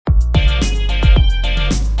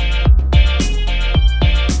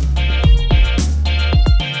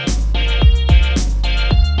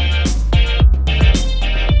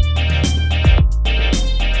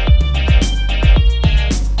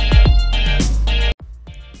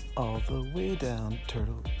All the way down,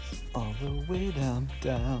 turtles. All the way down,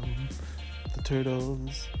 down. The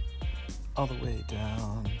turtles. All the way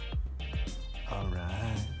down.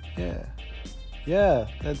 Alright. Yeah,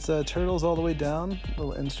 that's Turtles All the Way Down. A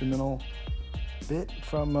little instrumental bit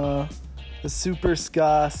from the super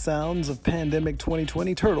ska sounds of Pandemic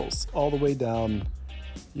 2020. Turtles All the Way Down.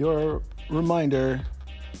 Your reminder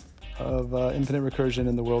of infinite recursion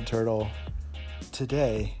in the world turtle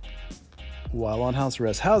today while on house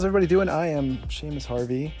arrest. How's everybody doing? I am Seamus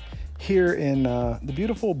Harvey here in the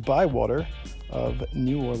beautiful Bywater of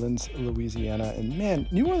New Orleans, Louisiana. And man,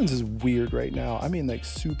 New Orleans is weird right now. I mean, like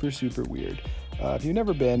super weird. If you've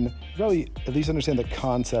never been, you probably at least understand the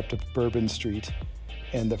concept of Bourbon Street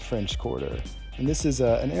and the French Quarter. And this is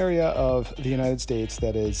an area of the United States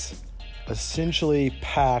that is essentially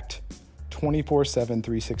packed 24/7,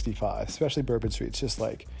 365, especially Bourbon Street. It's just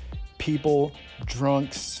like people,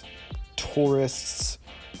 drunks, tourists,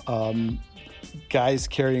 guys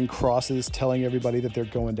carrying crosses, telling everybody that they're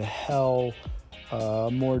going to hell,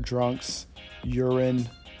 more drunks, urine.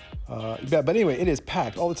 But anyway, it is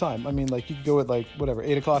packed all the time. I mean, like you could go at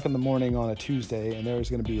 8 o'clock in the morning on a Tuesday and there's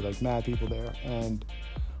going to be like mad people there. And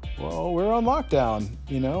well, we're on lockdown,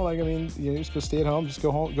 you're supposed to stay at home, just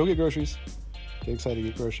go home, go get groceries. Get excited to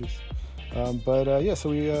get groceries. So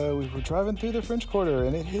we were driving through the French Quarter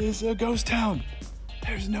and it is a ghost town.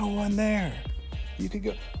 There's no one there. You could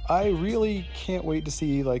go. I really can't wait to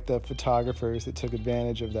see like the photographers that took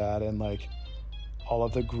advantage of that and like all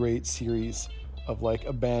of the great series of like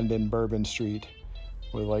abandoned Bourbon Street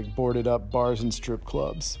with like boarded up bars and strip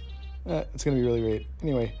clubs. It's going to be really great.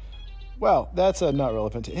 Anyway, wow, that's not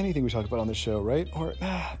relevant to anything we talk about on the show, right? Or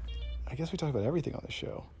I guess we talk about everything on the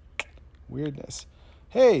show. Weirdness.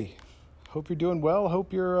 Hey, hope you're doing well.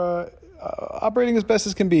 Hope you're operating as best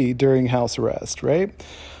as can be during house arrest, right?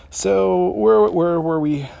 So where were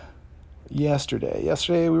we yesterday?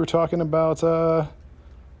 Yesterday we were talking about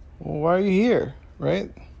why are you here,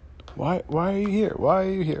 right? Why are you here? Why are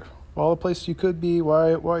you here? All the places you could be,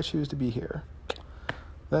 why choose to be here?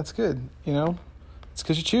 That's good, It's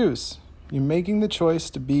because you choose. You're making the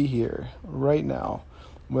choice to be here right now.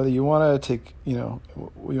 Whether you want to take, you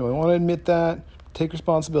want to admit that, take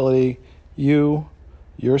responsibility, you,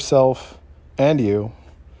 yourself, and you,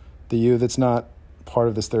 the you that's not part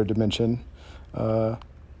of this third dimension,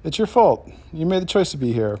 it's your fault. You made the choice to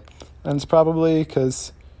be here. And it's probably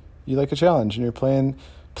because you like a challenge and you're playing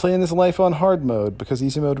this life on hard mode because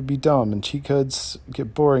easy mode would be dumb and cheat codes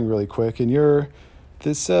get boring really quick. And you're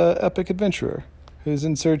this epic adventurer who's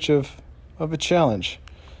in search of a challenge.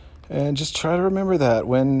 And just try to remember that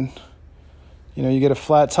when, you get a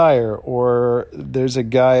flat tire or there's a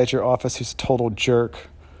guy at your office who's a total jerk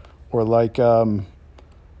or like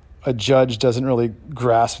a judge doesn't really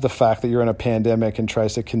grasp the fact that you're in a pandemic and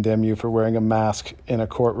tries to condemn you for wearing a mask in a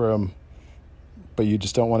courtroom, but you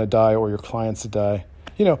just don't want to die or your clients to die.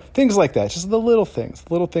 Things like that. Just the little things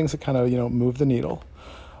that kind of, move the needle.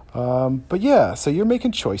 So you're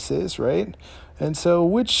making choices, right? And so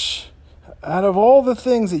which, out of all the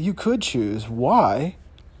things that you could choose, why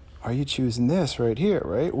are you choosing this right here,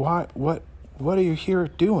 right? Why, what are you here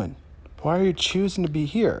doing? Why are you choosing to be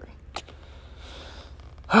here?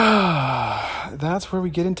 That's where we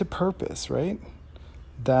get into purpose, right?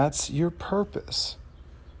 That's your purpose.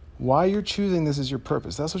 Why you're choosing this is your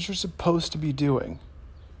purpose. That's what you're supposed to be doing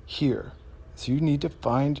here. So you need to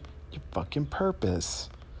find your fucking purpose.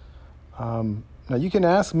 Now you can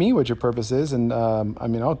ask me what your purpose is, and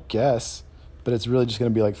I'll guess, but it's really just going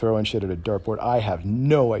to be like throwing shit at a dartboard. I have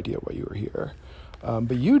no idea why you were here,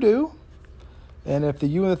 but you do. And if the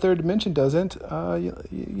you in the third dimension doesn't,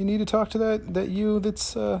 you need to talk to that you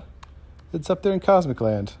that's up there in cosmic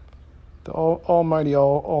land, the almighty,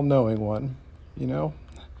 all-knowing one,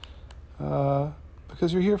 because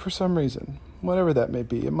you're here for some reason, whatever that may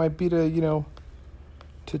be. It might be to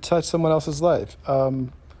touch someone else's life.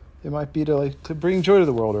 It might be to bring joy to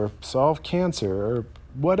the world or solve cancer or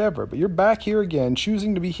whatever. But you're back here again,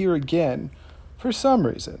 choosing to be here again for some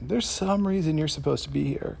reason. There's some reason you're supposed to be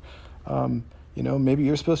here. Maybe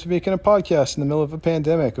you're supposed to be making a podcast in the middle of a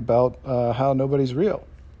pandemic about how nobody's real.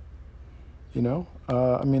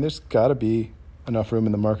 There's got to be enough room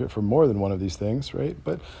in the market for more than one of these things, right?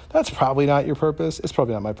 But that's probably not your purpose. It's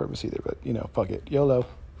probably not my purpose either, but, fuck it. YOLO.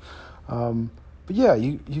 But yeah,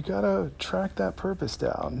 you got to track that purpose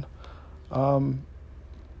down.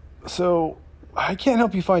 So I can't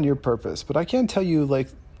help you find your purpose, but I can tell you like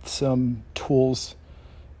some tools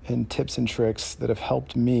and tips and tricks that have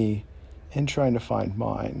helped me in trying to find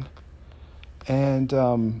mine. And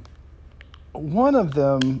one of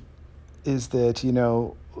them is that,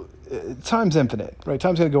 time's infinite, right?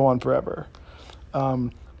 Time's going to go on forever.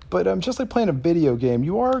 But just like playing a video game,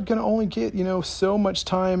 you are going to only get, so much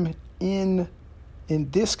time in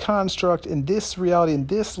this construct, in this reality, in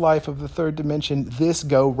this life of the third dimension, this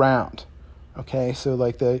go round. Okay, so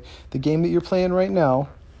like the game that you're playing right now,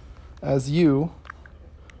 as you,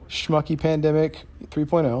 Schmucky Pandemic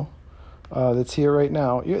 3.0, that's here right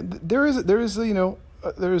now.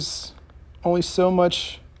 There's only so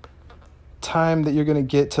much time that you're going to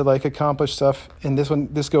get to like accomplish stuff in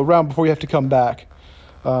this go round before you have to come back.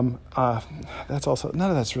 That's also, none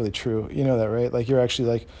of that's really true. You know that, right? Like, you're actually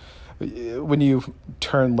like, when you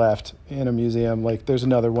turn left in a museum, like there's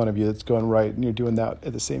another one of you that's going right, and you're doing that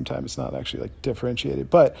at the same time. It's not actually like differentiated.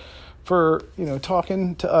 But for,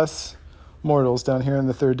 talking to us mortals down here in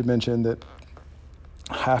the third dimension that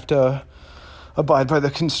have to abide by the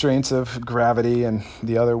constraints of gravity and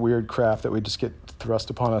the other weird crap that we just get thrust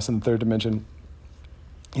upon us in the third dimension,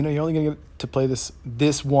 you're only going to get to play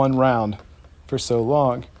this one round for so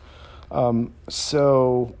long.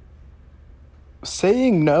 So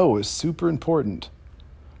saying no is super important.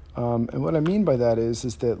 And what I mean by that is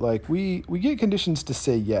that like we get conditions to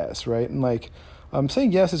say yes, right? And like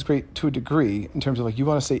saying yes is great to a degree in terms of like you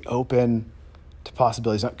want to stay open to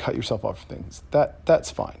possibilities, not cut yourself off for things. That's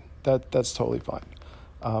fine. That's totally fine.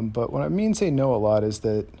 But what I mean say no a lot is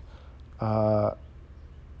that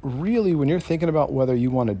really when you're thinking about whether you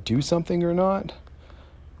want to do something or not,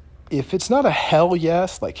 if it's not a hell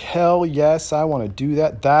yes, like hell yes, I want to do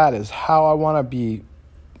that, that is how I want to be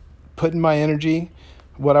putting my energy,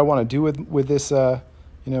 what I want to do with this,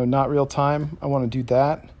 not real time, I want to do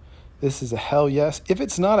that. This is a hell yes. If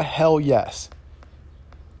it's not a hell yes,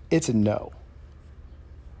 it's a no.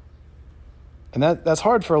 And that's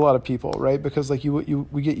hard for a lot of people, right? Because like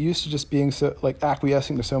we get used to just being so like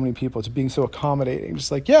acquiescing to so many people, to being so accommodating, just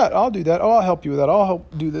like, yeah, I'll do that. Oh, I'll help you with that. I'll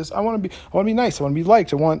help do this. I want to be nice. I want to be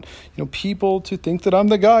liked. I want, people to think that I'm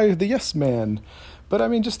the guy, the yes man. But I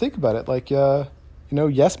mean, just think about it. Like,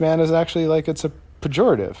 yes man is actually like, it's a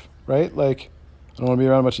pejorative, right? Like, I don't want to be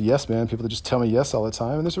around a bunch of yes man, people that just tell me yes all the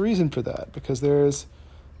time. And there's a reason for that, because there's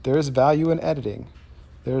value in editing.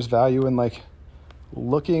 There's value in like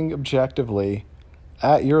looking objectively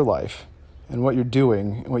at your life and what you're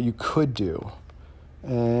doing and what you could do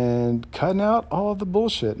and cutting out all of the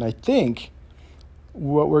bullshit. And I think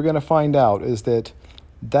what we're going to find out is that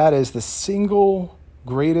is the single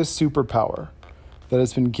greatest superpower that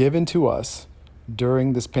has been given to us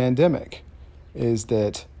during this pandemic, is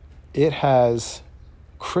that it has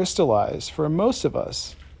crystallized for most of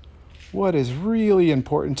us what is really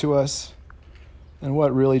important to us and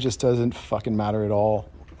what really just doesn't fucking matter at all,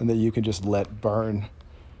 and that you can just let burn.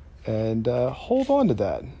 And hold on to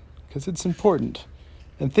that, because it's important.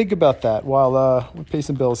 And think about that while we pay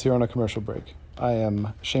some bills here on a commercial break. I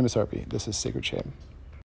am Seamus Harpy. This is Sacred Shame.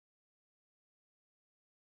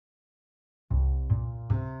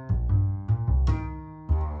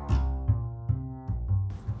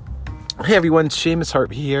 Hey everyone, Seamus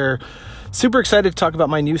Harpy here. Super excited to talk about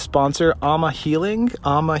my new sponsor, Ama Healing,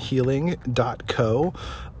 amahealing.co.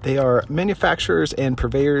 They are manufacturers and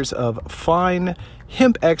purveyors of fine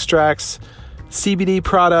hemp extracts, CBD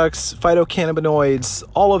products, phytocannabinoids,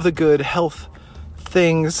 all of the good health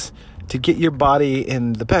things to get your body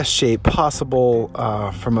in the best shape possible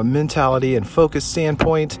from a mentality and focus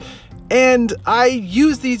standpoint. And I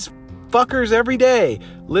use these fuckers every day.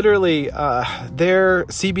 Literally, their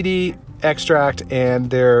CBD extract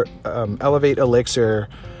and their Elevate Elixir,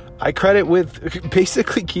 I credit with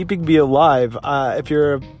basically keeping me alive. If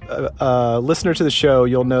you're a listener to the show,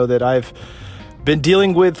 you'll know that I've been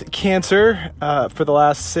dealing with cancer for the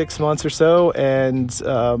last 6 months or so, and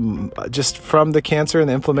just from the cancer and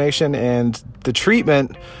the inflammation and the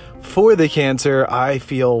treatment for the cancer, I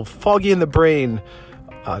feel foggy in the brain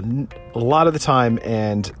a lot of the time,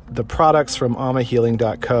 and the products from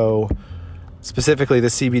amahealing.co, specifically the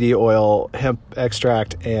CBD oil, hemp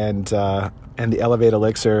extract, and the Elevate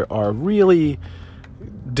Elixir, are really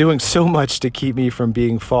doing so much to keep me from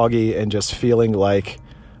being foggy and just feeling like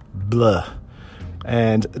blah.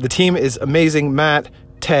 And the team is amazing. Matt,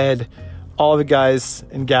 Ted, all the guys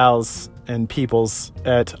and gals and peoples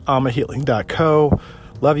at amahealing.co.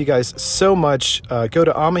 Love you guys so much. Go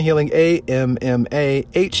to amahealing,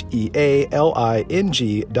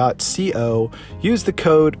 amahealing.co. Use the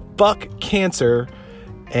code BUCKCANCER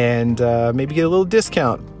and maybe get a little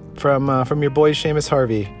discount from your boy Seamus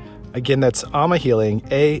Harvey. Again, that's amahealing,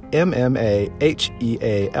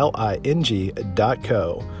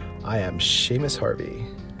 amahealing.co. I am Seamus Harvey.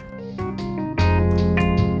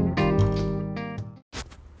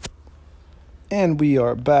 And we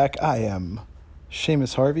are back. I am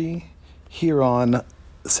Seamus Harvey here on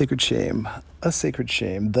Sacred Shame, a Sacred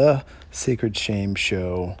Shame, the Sacred Shame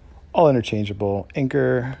Show, all interchangeable,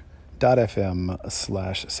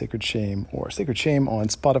 anchor.fm/Sacred Shame or Sacred Shame on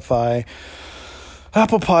Spotify,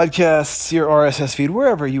 Apple Podcasts, your RSS feed,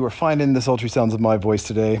 wherever you are finding the sultry sounds of my voice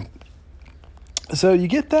today. So you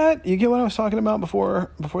get that? You get what I was talking about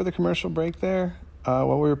before the commercial break there?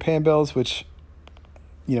 While we were paying bills, which,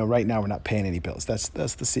 you know, right now we're not paying any bills. That's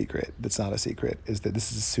the secret. That's not a secret, is that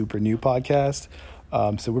this is a super new podcast.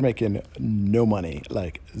 So we're making no money,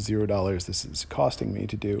 like $0 this is costing me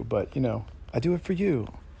to do. But, you know, I do it for you.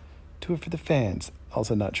 Do it for the fans.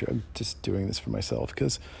 Also not true. I'm just doing this for myself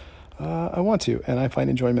because I want to, and I find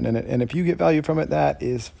enjoyment in it. And if you get value from it, that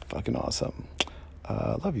is fucking awesome.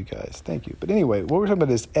 Love you guys. Thank you. But anyway, what we're talking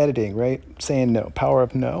about is editing, right? Saying no. Power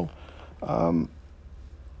of no.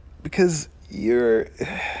 Because you're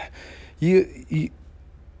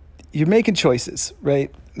making choices, right?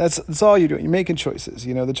 That's all you're doing. You're making choices.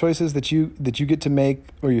 You know, the choices that you get to make,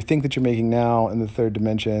 or you think that you're making now in the third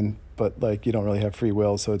dimension, but like you don't really have free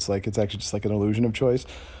will, so it's actually just like an illusion of choice.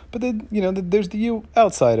 But then, you know, there's the you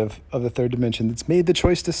outside of the third dimension that's made the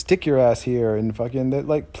choice to stick your ass here and fucking that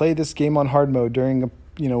like play this game on hard mode during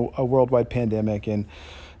a worldwide pandemic and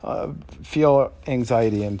feel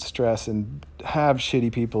anxiety and stress and have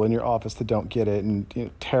shitty people in your office that don't get it,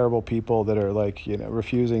 and terrible people that are like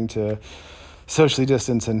refusing to socially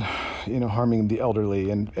distance and harming the elderly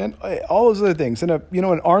and all those other things, and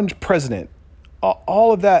an orange president,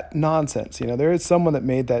 all of that nonsense. There is someone that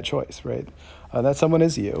made that choice, right? That someone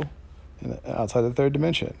is you, outside the third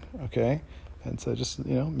dimension. Okay, and so just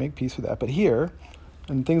make peace with that. But here,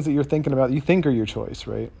 and things that you're thinking about, you think are your choice,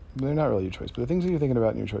 right? They're not really your choice, but the things that you're thinking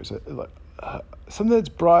about in your choice, something that's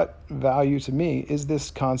brought value to me is this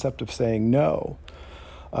concept of saying no,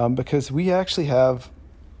 because we actually have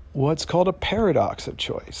what's called a paradox of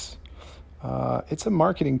choice. It's a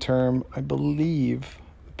marketing term, I believe,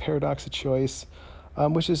 paradox of choice,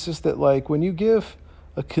 which is just that, like, when you give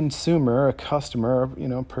a consumer, a customer,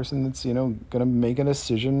 a person that's, going to make a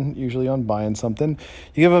decision, usually on buying something,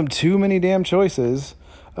 you give them too many damn choices,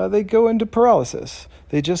 they go into paralysis.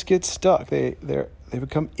 They just get stuck. They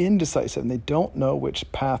become indecisive, and they don't know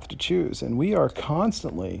which path to choose. And we are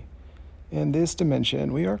constantly in this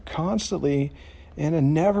dimension. We are constantly in a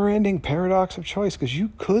never-ending paradox of choice, because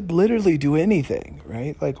you could literally do anything,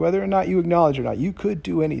 right? Like, whether or not you acknowledge or not, you could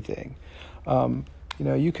do anything.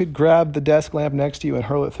 You could grab the desk lamp next to you and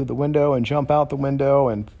hurl it through the window and jump out the window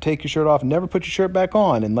and take your shirt off and never put your shirt back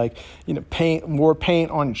on and paint more paint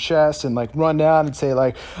on your chest and run down and say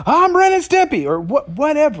I'm Ren and Stimpy or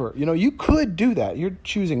whatever. You could do that. You're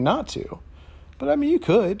choosing not to, but I mean you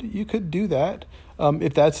could do that.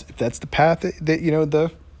 If that's the path that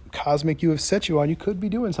the cosmic you have set you on, you could be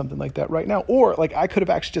doing something like that right now. Or I could have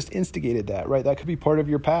actually just instigated that, right? That could be part of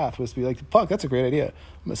your path, was to be fuck, that's a great idea. I'm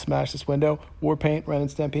gonna smash this window, war paint, Ren and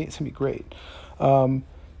Stimpy, it's gonna be great. So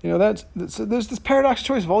there's this paradox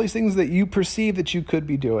choice of all these things that you perceive that you could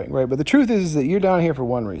be doing, right? But the truth is that you're down here for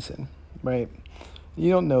one reason, right?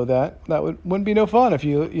 You don't know that. That wouldn't be no fun if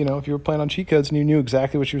you were playing on cheat codes and you knew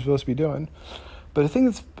exactly what you were supposed to be doing. But the thing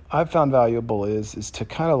that's I've found valuable is to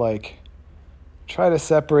kind of try to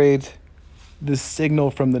separate the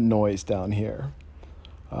signal from the noise down here.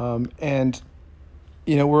 And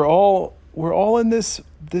we're all in this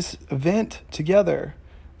event together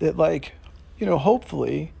that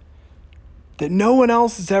hopefully that no one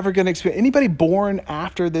else is ever going to experience. Anybody born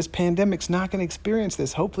after this pandemic's not going to experience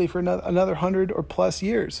this, hopefully for another 100 or plus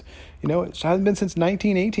years. It hasn't been since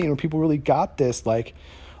 1918 when people really got this,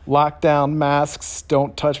 lockdown, masks,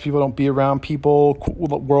 don't touch people, don't be around people,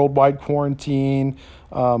 worldwide quarantine.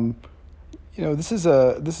 This is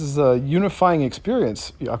a unifying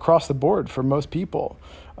experience across the board for most people,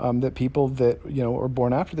 that people that are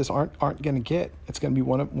born after this aren't going to get. It's going to be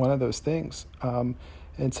one of those things.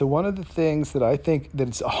 And so one of the things that I think that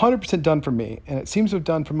it's 100% done for me, and it seems to have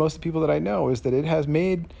done for most of the people that I know, is that it has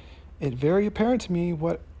made it very apparent to me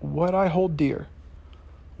what I hold dear,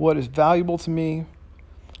 what is valuable to me.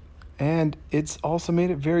 And it's also made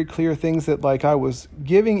it very clear things that I was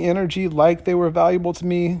giving energy like they were valuable to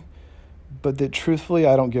me, but that truthfully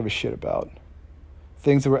I don't give a shit about.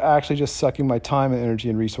 Things that were actually just sucking my time and energy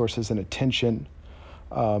and resources and attention.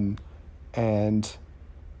 And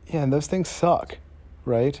those things suck,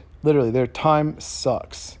 right? Literally, their time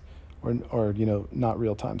sucks. Or not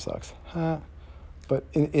real time sucks. But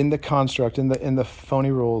in the construct, in the phony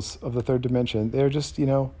rules of the third dimension, they're just,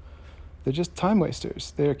 they're just time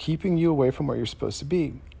wasters. They're keeping you away from where you're supposed to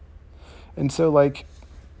be. And so,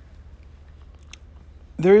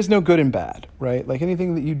 there is no good and bad, right? Like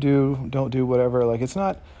anything that you do, don't do, whatever. Like it's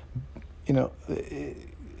not,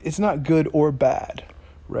 it's not good or bad,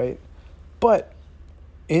 right? But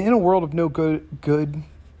in a world of no good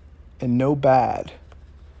and no bad,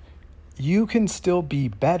 you can still be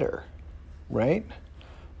better, right?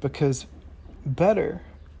 Because better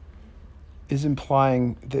is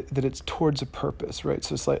implying that it's towards a purpose, right?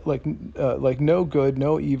 So it's like no good,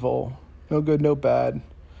 no evil, no good, no bad,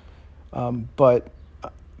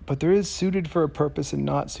 but there is suited for a purpose and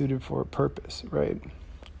not suited for a purpose, right?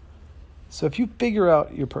 So if you figure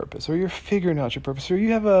out your purpose, or you're figuring out your purpose, or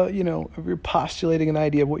you have you're postulating an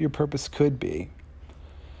idea of what your purpose could be,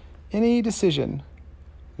 any decision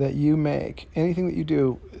that you make, anything that you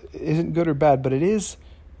do, isn't good or bad, but it is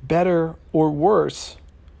better or worse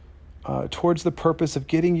towards the purpose of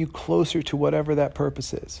getting you closer to whatever that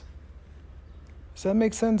purpose is. Does that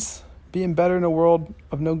make sense? Being better in a world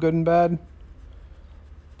of no good and bad?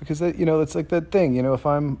 Because it's like that thing, you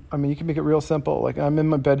can make it real simple. Like I'm in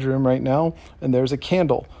my bedroom right now and there's a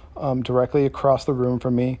candle directly across the room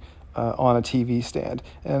from me on a TV stand.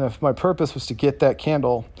 And if my purpose was to get that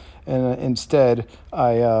candle and instead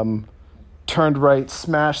I turned right,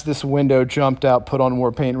 smashed this window, jumped out, put on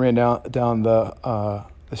more paint, ran down the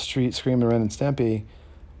street screaming Ren and Stimpy,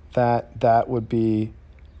 that would be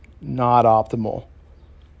not optimal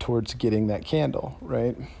towards getting that candle,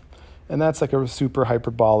 right? And that's like a super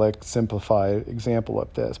hyperbolic, simplified example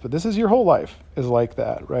of this. But this is your whole life is like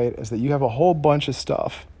that, right? Is that you have a whole bunch of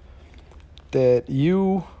stuff that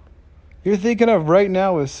you're thinking of right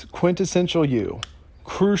now as quintessential you,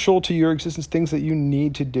 crucial to your existence, things that you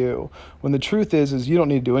need to do. When the truth is you don't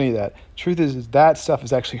need to do any of that. Truth is that stuff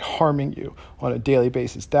is actually harming you on a daily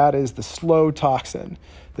basis. That is the slow toxin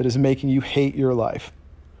that is making you hate your life.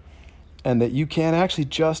 And that you can actually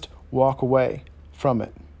just walk away from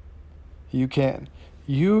it. You can.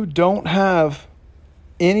 You don't have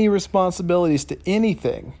any responsibilities to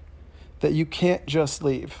anything that you can't just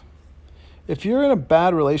leave. If you're in a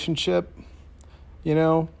bad relationship,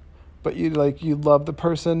 but you love the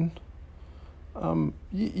person,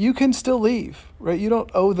 you can still leave, right? You don't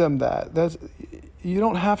owe them that. You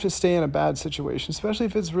don't have to stay in a bad situation, especially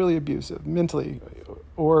if it's really abusive, mentally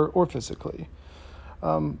or physically.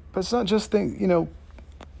 But it's not just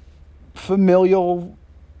familial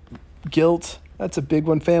guilt. That's a big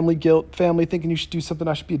one. Family guilt. Family thinking you should do something.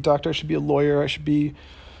 I should be a doctor. I should be a lawyer. I should be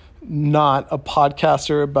not a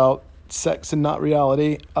podcaster about sex and not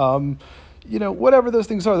reality. Whatever those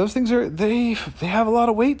things are. Those things they have a lot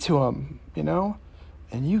of weight to them.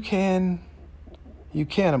 And you can.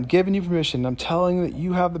 I'm giving you permission. I'm telling you that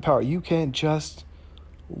you have the power. You can just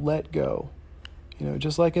let go.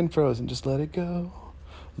 Just like in Frozen, just let it go.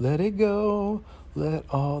 Let it go. Let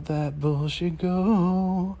all that bullshit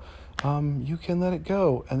go. You can let it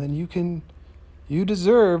go. And then you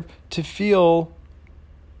deserve to feel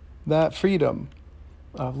that freedom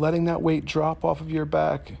of letting that weight drop off of your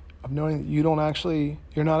back, of knowing that you're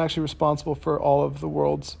not actually responsible for all of the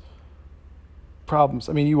world's problems.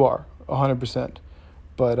 I mean, you are 100%,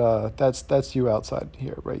 but that's you outside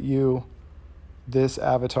here, right? This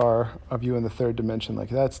avatar of you in the third dimension, like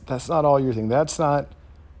that's not all your thing. That's not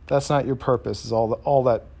your purpose. Is all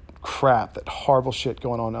that crap, that horrible shit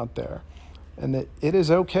going on out there. And that it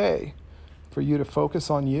is okay for you to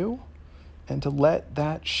focus on you and to let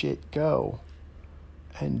that shit go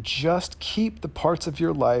and just keep the parts of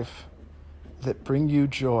your life that bring you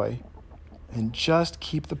joy, and just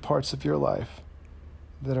keep the parts of your life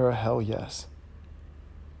that are a hell yes.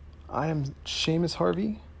 I am Seamus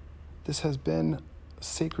Harvey. This has been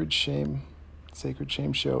Sacred Shame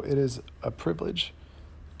Show. It is a privilege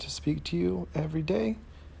to speak to you every day,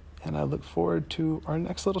 and I look forward to our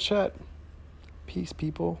next little chat. Peace,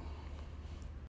 people.